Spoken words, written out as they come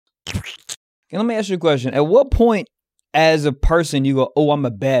And let me ask you a question. At what point as a person you go, oh, I'm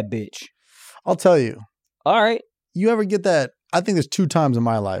a bad bitch? I'll tell you. All right. You ever get that? I think there's 2 times in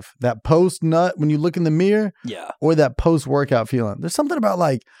my life. That post-nut when you look in the mirror. Yeah. Or that post-workout feeling. There's something about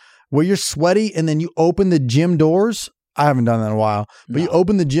like where you're sweaty and then you open the gym doors. I haven't done that in a while. But you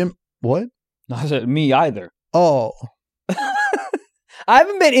open the gym. What? No, I said me either. Oh. I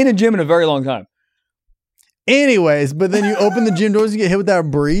haven't been in a gym in a very long time. Anyways, but then you open the gym doors, you get hit with that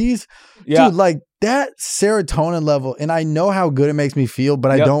breeze. Yeah. Dude, like that serotonin level, and I know how good it makes me feel,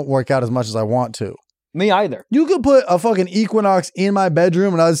 but I don't work out as much as I want to. Me either. You could put a fucking Equinox in my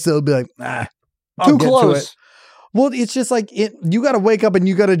bedroom and I'd still be like, nah. Too close. Well, it's just like, you got to wake up and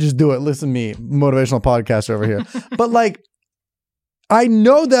you got to just do it. Listen to me, motivational podcaster over here. But like, I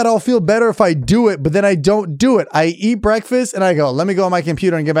know that I'll feel better if I do it, but then I don't do it. I eat breakfast and I go, let me go on my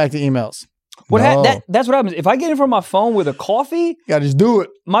computer and get back to emails. That's what happens. If I get in front of my phone with a coffee, you gotta just do it.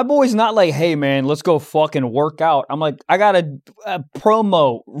 My boy's not like, hey man, let's go fucking work out. I'm like, I got a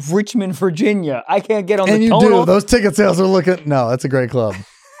promo, Richmond, Virginia. I can't get on the tonal. And you do. Those ticket sales are looking. No, that's a great club.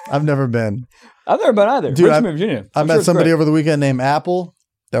 I've never been. I've never been either. Dude, Richmond, Virginia. I met somebody over the weekend named Apple.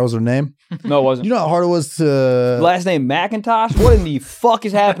 That was her name. No, it wasn't. You know how hard it was to... Last name Macintosh? What in the fuck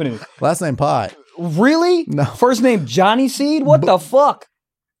is happening? Last name Pie. Really? No. First name Johnny Seed? What the fuck?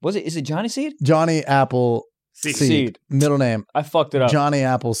 Is it Johnny Seed? Johnny Apple Seed. Middle name. I fucked it up. Johnny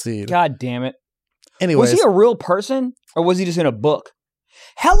Apple Seed. God damn it. Anyways. Was he a real person or was he just in a book?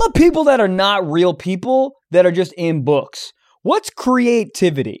 Hella people that are not real people that are just in books. What's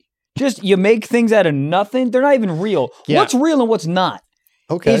creativity? Just you make things out of nothing? They're not even real. Yeah. What's real and what's not?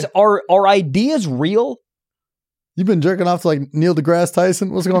 Okay. Are ideas real? You've been jerking off to like Neil deGrasse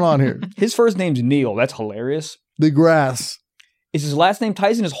Tyson? What's going on here? His first name's Neil. That's hilarious. deGrasse. Is his last name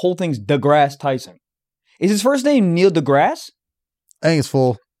Tyson? His whole thing's DeGrasse Tyson. Is his first name Neil deGrasse? I think it's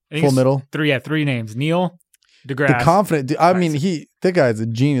full middle. Three names. Neil deGrasse. The confident. I mean, that guy's a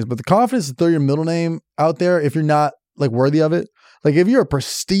genius. But the confidence to throw your middle name out there if you're not like worthy of it. Like if you're a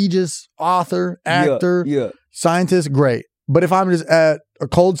prestigious author, actor, scientist, great. But if I'm just at a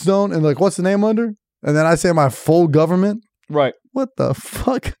Cold Stone and like, what's the name under? And then I say my full government. Right. What the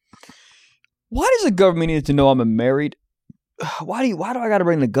fuck? Why does the government need to know I'm married? Why do I got to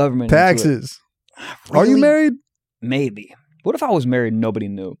bring the government taxes? Into it? Really? Are you married? Maybe. What if I was married and nobody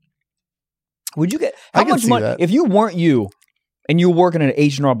knew? Would you get how much money if you weren't you and you were working at an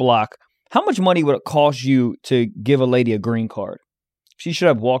H&R Block? How much money would it cost you to give a lady a green card? She should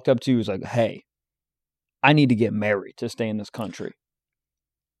have walked up to you and was like, "Hey, I need to get married to stay in this country."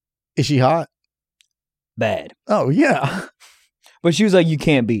 Is she hot? Bad. Oh yeah. But she was like, "You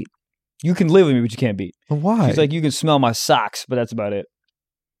can't beat. You can live with me, but you can't beat." But why? She's like, "You can smell my socks, but that's about it."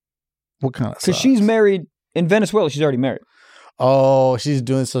 What kind of socks? Because she's married in Venezuela. She's already married. Oh, she's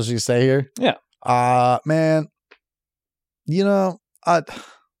doing so she can stay here? Yeah. Man, you know,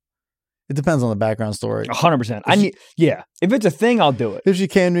 it depends on the background story. 100%. If it's a thing, I'll do it. If she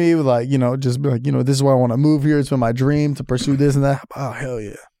came to me with like, just be like, this is where I want to move here. It's been my dream to pursue this and that. Oh, hell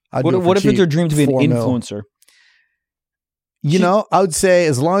yeah. What if it's your dream to be an influencer? I would say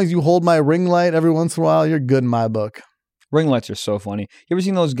as long as you hold my ring light every once in a while, you're good in my book. Ring lights are so funny. You ever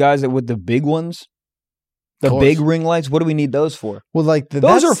seen those guys that with the big ones? The big ring lights? What do we need those for? Well, like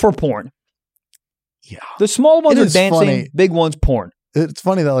those are for porn. Yeah. The small ones are dancing, funny. Big ones porn. It's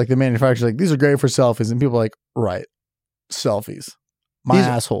funny that like the manufacturer's like, these are great for selfies. And people are like, right, selfies. My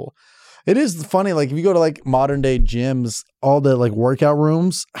asshole. It is funny. Like if you go to like modern day gyms, all the like workout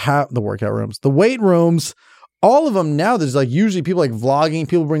rooms have the weight rooms, all of them now, there's like usually people like vlogging,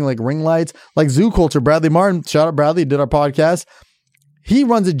 people bring like ring lights, like Zoo Culture, Bradley Martin, shout out Bradley, did our podcast. He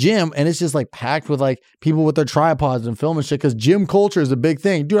runs a gym and it's just like packed with like people with their tripods and film and shit because gym culture is a big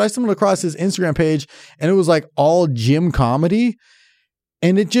thing. Dude, I stumbled across his Instagram page and it was like all gym comedy.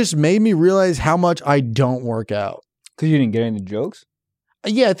 And it just made me realize how much I don't work out. Because you didn't get any jokes?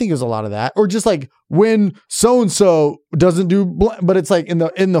 Yeah, I think it was a lot of that. Or just like when so-and-so doesn't do, but it's like in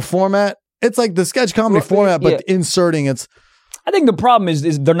the format, it's like the sketch comedy format, but inserting it's. I think the problem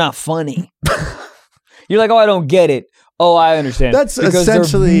is they're not funny. You're like, oh, I don't get it. Oh, I understand. That's because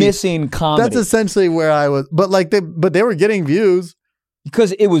essentially they're missing comedy. That's essentially where I was, but they were getting views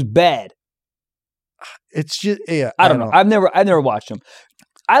because it was bad. It's just I don't know. I've never watched them.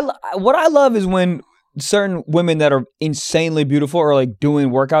 What I love is when certain women that are insanely beautiful are like doing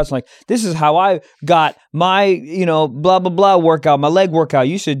workouts like this is how I got my blah blah blah workout, my leg workout.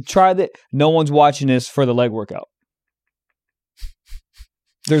 You should try that. No one's watching this for the leg workout.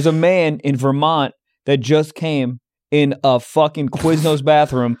 There's a man in Vermont that just came in a fucking Quiznos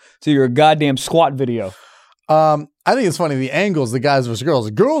bathroom to your goddamn squat video. I think it's funny, the angles, the guys versus girls.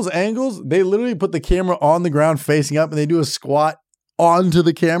 Girls' angles, they literally put the camera on the ground facing up and they do a squat onto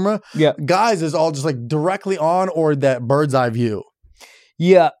the camera. Yeah. Guys is all just like directly on or that bird's eye view.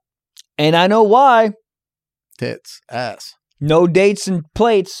 Yeah. And I know why. Tits, ass. No dates and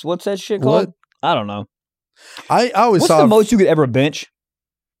plates. What's that shit called? What? I don't know. I always What's saw the most you could ever bench?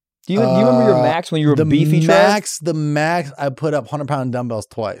 Do you remember your max when you were beefy? The max, I put up 100-pound dumbbells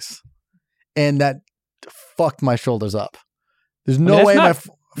twice. And that fucked my shoulders up. There's no way my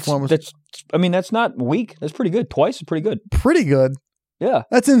form was... That's not weak. That's pretty good. Twice is pretty good. Pretty good. Yeah.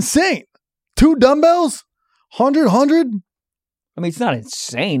 That's insane. 2 dumbbells? 100? I mean, it's not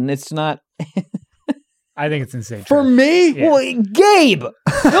insane. It's not... I think it's insane. For me? Yeah. Well, Gabe,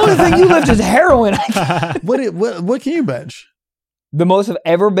 the only thing you lift is heroin. What can you bench? The most I've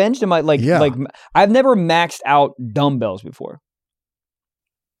ever benched? I've never maxed out dumbbells before.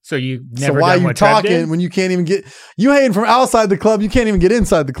 So you never. So why are you talking when you can't even get? You hating from outside the club? You can't even get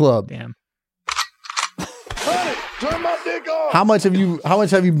inside the club. Damn. Honey, turn my dick off. How much have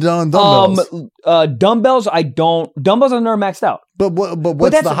you done on dumbbells? Dumbbells, I don't. Dumbbells, I've never maxed out. But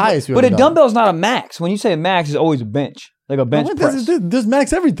what's the highest? But a dumbbell's not a max. When you say a max, it's always a bench, like a bench press. There's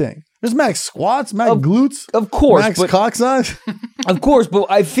max everything. There's max squats, max glutes, of course, max cock size. Of course, but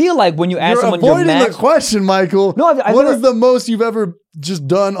I feel like when you ask someone your max, the question, Michael. No, what is the most you've ever just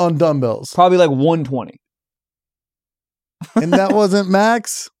done on dumbbells? Probably like 120. And that wasn't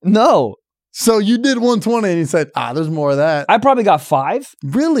max? No. So you did 120 and you said, there's more of that. I probably got 5.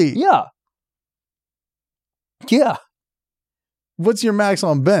 Really? Yeah. Yeah. What's your max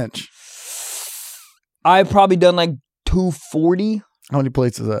on bench? I've probably done like 240. How many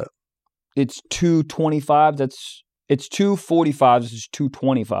plates is that? It's 225. It's 245. This is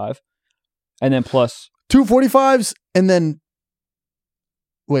 225. And then plus 245s and then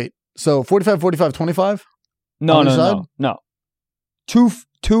wait. So 45, 45, 25? No.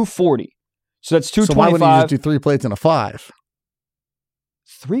 240. So that's 225. So why wouldn't you just do 3 plates and a 5?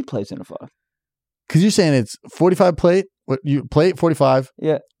 3 plates and a 5. Because you're saying it's 45 plate. What you plate 45?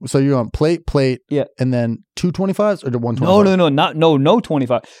 Yeah. So you're on plate, yeah, and then 225s or the 125? No,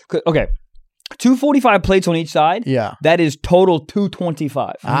 25. Okay, 245 plates on each side. Yeah, that is total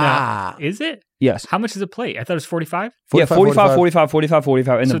 225. Is it? Yes. How much is a plate? I thought it was 45. Yeah, 45,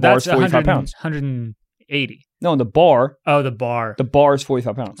 45, and so the bar is 45 pounds. 180. No, the bar. Oh, the bar. The bar is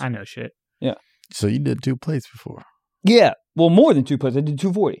 45 pounds. I know shit. Yeah. So you did 2 plates before? Yeah. Well, more than 2 plates. I did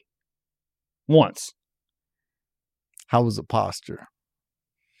 240 once. How was the posture?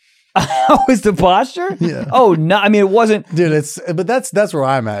 How was the posture? Yeah. Oh, no. I mean, it wasn't. Dude, but that's where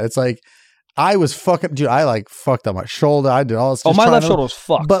I'm at. It's like, I was fucking, dude, I like fucked up my shoulder. I did all this. Oh, my left shoulder was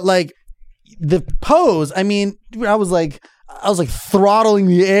fucked. But like, the pose, I mean, dude, I was like throttling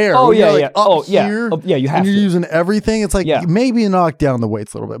the air. Oh, yeah, yeah. Here, yeah, you have to. You're using everything. It's like, maybe knock down the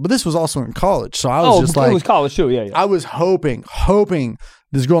weights a little bit. But this was also in college. So I was just like. It was college too, yeah. I was hoping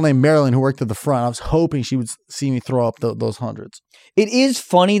this girl named Marilyn who worked at the front, I was hoping she would see me throw up those hundreds. It is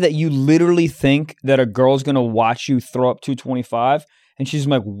funny that you literally think that a girl's going to watch you throw up 225 and she's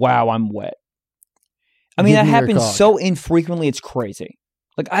like, wow, I'm wet. I mean, that happens so infrequently, it's crazy.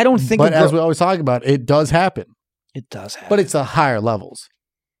 Like, I don't think... But as we always talk about, it does happen. It does happen. But it's at higher levels.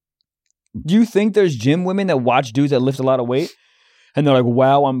 Do you think there's gym women that watch dudes that lift a lot of weight and they're like,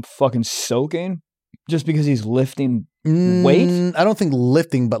 wow, I'm fucking soaking just because he's lifting weight? I don't think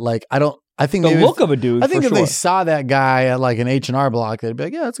lifting, but like, I think the look of a dude. I think if they saw that guy at like an H&R Block, they'd be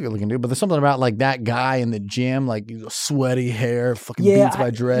like, yeah, that's a good looking dude. But there's something about like that guy in the gym, like sweaty hair, fucking beats by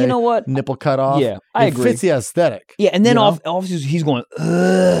Dre. You know what? Nipple cut off. Yeah, I agree. It fits the aesthetic. Yeah, and then obviously he's going,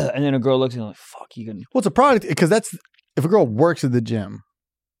 ugh, and then a girl looks and like, fuck, you can. Well, it's a product because if a girl works at the gym,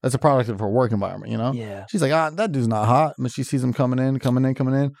 that's a product of her work environment, you know? Yeah. She's like, that dude's not hot. But she sees him coming in.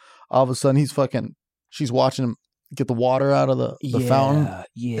 All of a sudden, she's watching him get the water out of the fountain.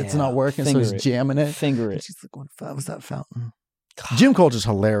 Yeah. It's not working, so he's jamming it. Finger it. She's like, what was that fountain? God. Gym culture's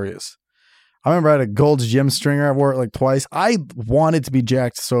hilarious. I remember I had a Gold's Gym stringer. I wore it like twice. I wanted to be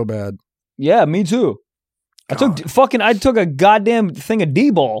jacked so bad. Yeah, me too. God. I took a goddamn thing of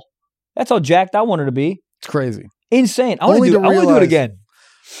D-ball. That's how jacked I wanted to be. It's crazy. Insane. I want to do it again.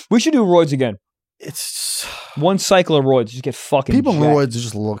 We should do roids again. It's one cycle of roids. Just get fucking people jacked. Roids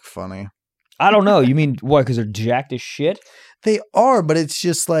just look funny. I don't know. You mean what? Because they're jacked as shit? They are, but it's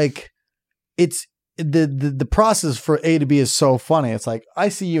just like it's the process for A to B is so funny. It's like, I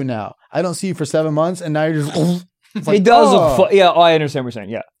see you now. I don't see you for 7 months, and now you're just like, it does look fun. Yeah, I understand what you're saying.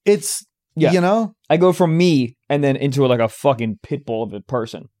 Yeah. It's you know? I go from me and then into like a fucking pit bull of a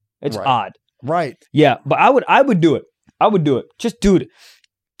person. It's odd. Right. Yeah, but I would do it. I would do it. Just dude,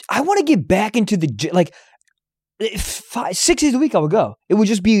 I want to get back into the like 6 days a week I would go. It would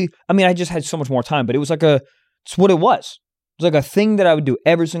just be, I mean, I just had so much more time, but it was like it's what it was. It was like a thing that I would do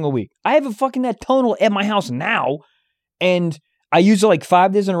every single week. I have a fucking that tonal at my house now, and I used it like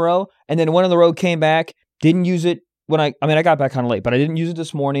 5 days in a row, and then one on the road came back, didn't use it when I got back kind of late, but I didn't use it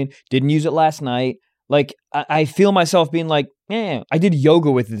this morning, didn't use it last night. Like, I feel myself being like, I did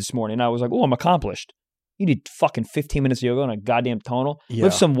yoga with it this morning, and I was like, oh, I'm accomplished. You did fucking 15 minutes of yoga on a goddamn tonal. Yeah.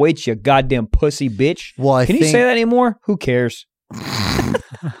 Lift some weights, you goddamn pussy bitch. Well, Can you say that anymore? Who cares?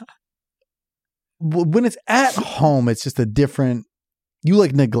 When it's at home, it's just a different, you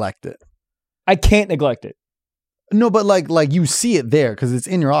like neglect it. I can't neglect it. No, but like you see it there because it's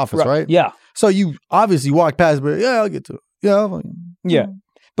in your office, right? Yeah. So you obviously walk past, but I'll get to it. Yeah.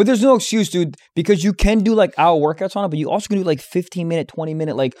 But there's no excuse, dude, because you can do like hour workouts on it, but you also can do like 15-minute,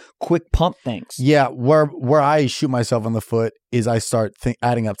 20-minute, like quick pump things. Yeah. Where I shoot myself in the foot is I start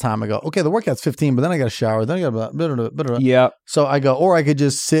adding up time. I go, okay, the workout's 15, but then I got to shower. Then I got to Yeah. So I go, or I could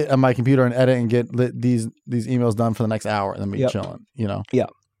just sit on my computer and edit and get these emails done for the next hour and then be chilling, Yeah.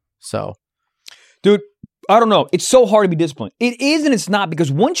 So. Dude, I don't know. It's so hard to be disciplined. It is and it's not,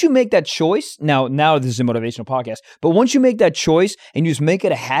 because once you make that choice, now this is a motivational podcast, but once you make that choice and you just make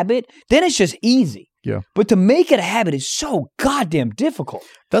it a habit, then it's just easy. Yeah. But to make it a habit is so goddamn difficult.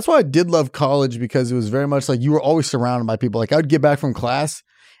 That's why I did love college, because it was very much like you were always surrounded by people. Like I would get back from class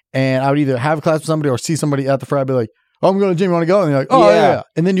and I would either have class with somebody or see somebody at the frat, I'd be like, oh, I'm going to the gym, you want to go? And they're like, oh yeah.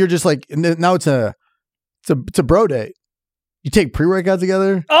 And then you're just like, and then now it's a bro day. You take pre-workout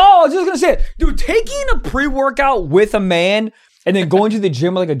together? Oh, I was just going to say it. Dude, taking a pre-workout with a man and then going to the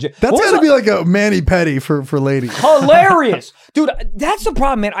gym like a gym. That's got to be like a mani-pedi for ladies. Hilarious. Dude, that's the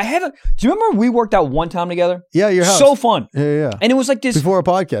problem, man. Do you remember we worked out one time together? Yeah, your house. So fun. Yeah. And it was like this. Before a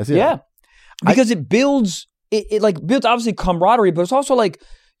podcast, yeah. Because it builds, it like builds obviously camaraderie, but it's also like,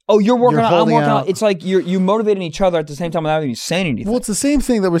 oh, you're working out, I'm working out. It's like you motivating each other at the same time without even saying anything. Well, it's the same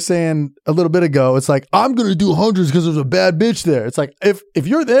thing that we're saying a little bit ago. It's like, I'm going to do hundreds because there's a bad bitch there. It's like, if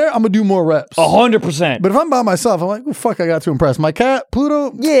you're there, I'm going to do more reps. 100%. But if I'm by myself, I'm like, oh, fuck, I got to impress. My cat,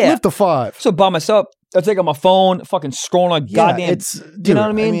 Pluto, lift the 5. So by myself, I take out my phone, fucking scrolling on goddamn. You know what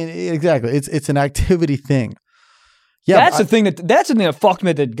I mean? Exactly. It's an activity thing. Yeah, that's the thing that fucked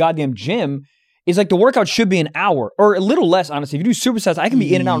me at the goddamn gym. Is like the workout should be an hour or a little less, honestly. If you do supersets, I can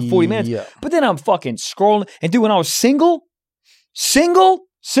be in and out in 40 minutes. Yeah. But then I'm fucking scrolling. And dude, when I was single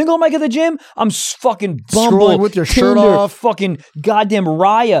mic at the gym, I'm fucking Bumble. Scrolling with your shirt Tinder, off. Fucking goddamn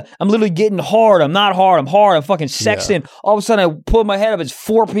Raya. I'm literally getting hard. I'm not hard. I'm hard. I'm fucking sexting. Yeah. All of a sudden, I pull my head up. It's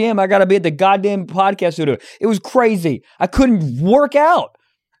 4 p.m. I got to be at the goddamn podcast studio. It was crazy. I couldn't work out.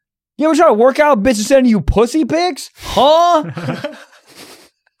 You ever try to work out? Bitches sending you pussy pics? Huh?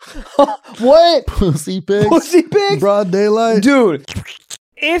 What? Pussy pics? Pussy pics? Broad daylight? Dude,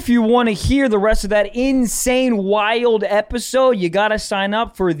 if you want to hear the rest of that insane, wild episode, you got to sign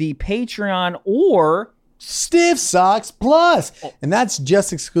up for the Patreon or Stiff Socks Plus. And that's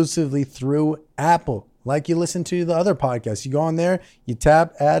just exclusively through Apple. Like you listen to the other podcasts. You go on there, you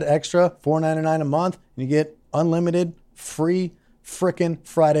tap, add extra, $4.99 a month, and you get unlimited, free frickin'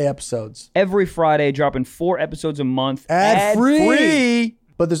 Friday episodes. Every Friday, dropping 4 episodes a month. Ad free.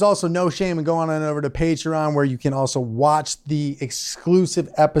 But there's also no shame in going on over to Patreon, where you can also watch the exclusive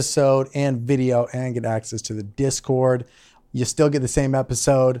episode and video and get access to the Discord. You still get the same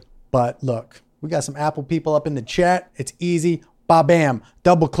episode, but look, we got some Apple people up in the chat. It's easy. Ba-bam.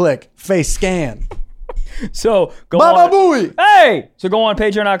 Double click. Face scan. So go on. Hey! So go on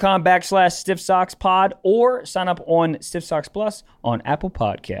patreon.com/StiffSocksPod or sign up on Stiff Socks Plus on Apple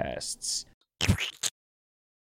Podcasts.